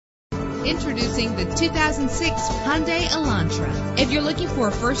Introducing the 2006 Hyundai Elantra. If you're looking for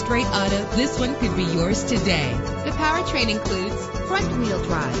a first-rate auto, this one could be yours today. The powertrain includes front-wheel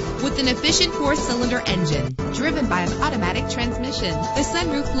drive with an efficient 4-cylinder engine driven by an automatic transmission. The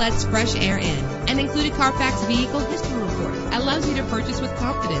sunroof lets fresh air in. An included Carfax vehicle history report allows you to purchase with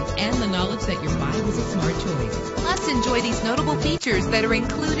confidence and the knowledge that your buy was a smart choice. Plus, enjoy these notable features that are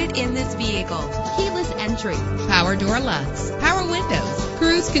included in this vehicle: keyless entry, power door locks, power windows,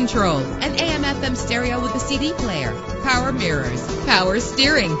 cruise control, an AM/FM stereo with a CD player, power mirrors, power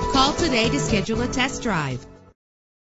steering. Call today to schedule a test drive.